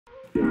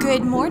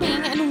Good morning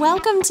and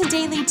welcome to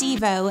Daily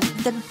Devo,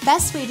 the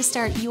best way to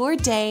start your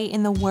day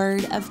in the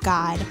Word of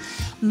God.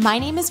 My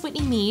name is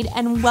Whitney Meade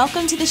and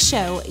welcome to the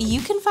show.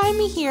 You can find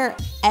me here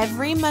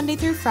every Monday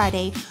through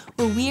Friday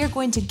where we are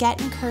going to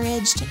get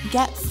encouraged,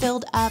 get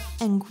filled up,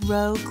 and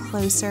grow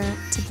closer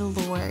to the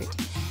Lord.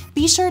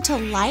 Be sure to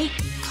like,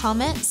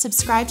 comment,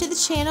 subscribe to the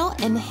channel,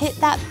 and hit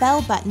that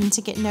bell button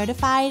to get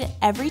notified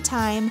every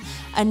time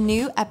a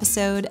new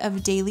episode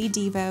of Daily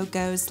Devo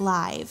goes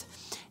live.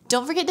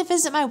 Don't forget to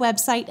visit my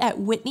website at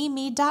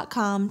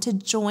whitneymeade.com to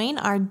join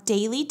our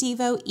Daily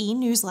Devo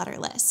e-newsletter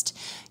list.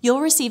 You'll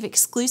receive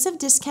exclusive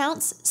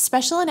discounts,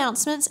 special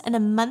announcements, and a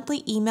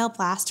monthly email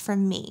blast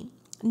from me.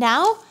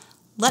 Now,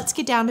 let's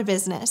get down to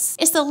business.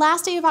 It's the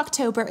last day of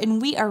October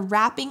and we are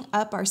wrapping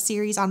up our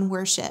series on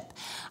worship.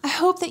 I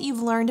hope that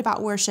you've learned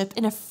about worship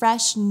in a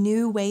fresh,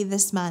 new way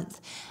this month.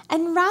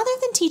 And rather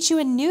than teach you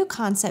a new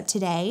concept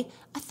today,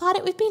 I thought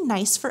it would be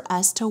nice for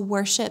us to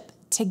worship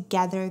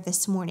together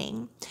this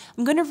morning.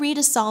 I'm going to read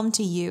a psalm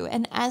to you,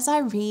 and as I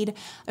read,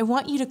 I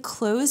want you to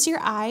close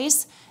your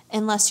eyes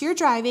unless you're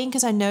driving,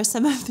 because I know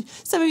some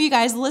of you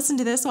guys listen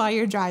to this while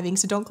you're driving,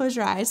 so don't close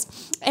your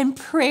eyes, and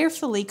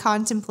prayerfully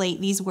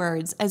contemplate these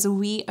words as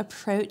we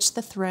approach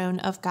the throne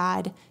of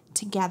God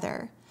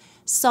together.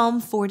 Psalm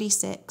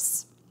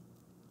 46.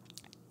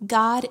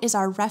 God is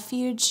our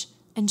refuge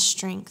and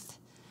strength,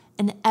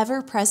 an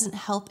ever-present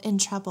help in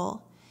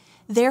trouble.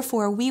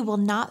 Therefore we will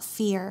not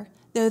fear,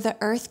 though the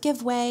earth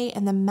give way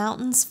and the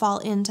mountains fall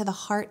into the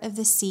heart of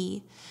the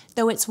sea,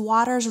 though its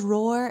waters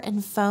roar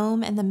and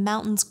foam and the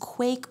mountains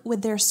quake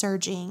with their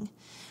surging.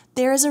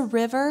 There is a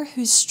river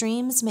whose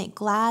streams make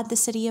glad the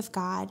city of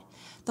God,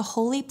 the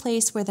holy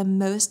place where the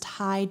Most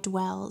High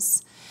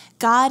dwells.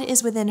 God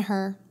is within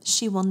her,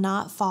 she will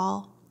not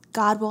fall.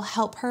 God will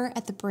help her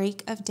at the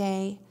break of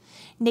day.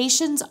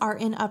 Nations are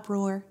in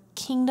uproar,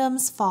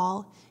 kingdoms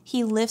fall.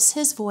 He lifts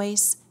his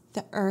voice,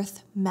 the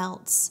earth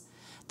melts.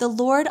 The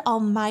Lord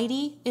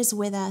Almighty is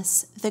with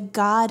us. The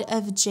God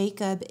of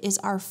Jacob is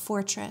our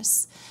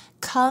fortress.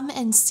 Come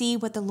and see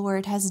what the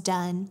Lord has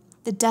done,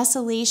 the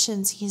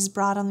desolations he has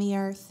brought on the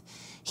earth.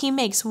 He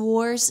makes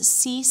wars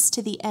cease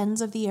to the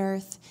ends of the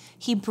earth.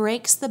 He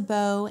breaks the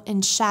bow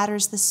and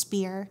shatters the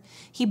spear.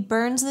 He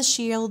burns the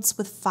shields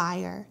with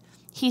fire.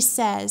 He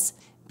says,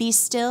 "Be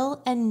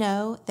still and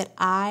know that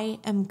I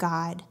am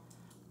God.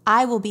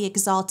 I will be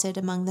exalted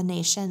among the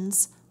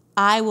nations.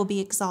 I will be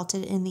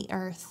exalted in the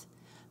earth.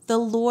 The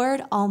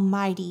Lord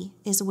Almighty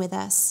is with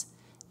us.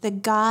 The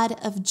God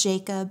of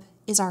Jacob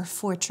is our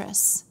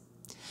fortress."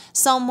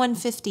 Psalm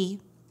 150.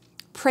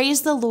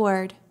 Praise the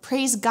Lord.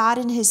 Praise God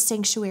in his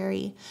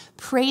sanctuary.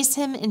 Praise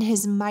him in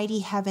his mighty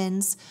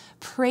heavens.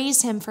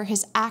 Praise him for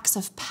his acts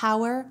of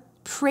power.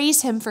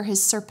 Praise him for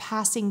his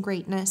surpassing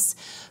greatness.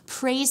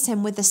 Praise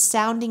him with the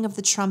sounding of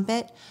the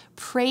trumpet.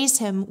 Praise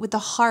him with the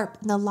harp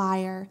and the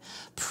lyre.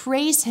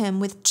 Praise him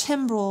with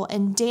timbrel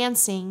and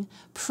dancing.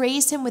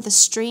 Praise him with the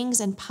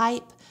strings and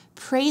pipe.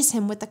 Praise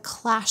him with the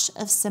clash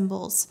of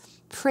cymbals.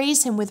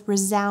 Praise him with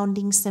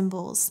resounding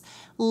cymbals.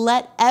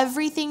 Let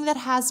everything that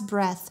has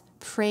breath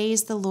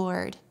praise the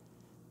Lord.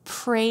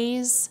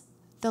 Praise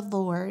the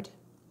Lord.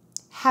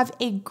 Have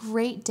a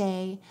great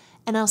day,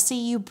 and I'll see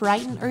you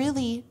bright and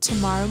early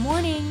tomorrow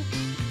morning.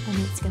 And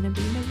it's going to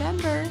be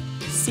November.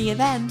 See you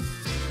then.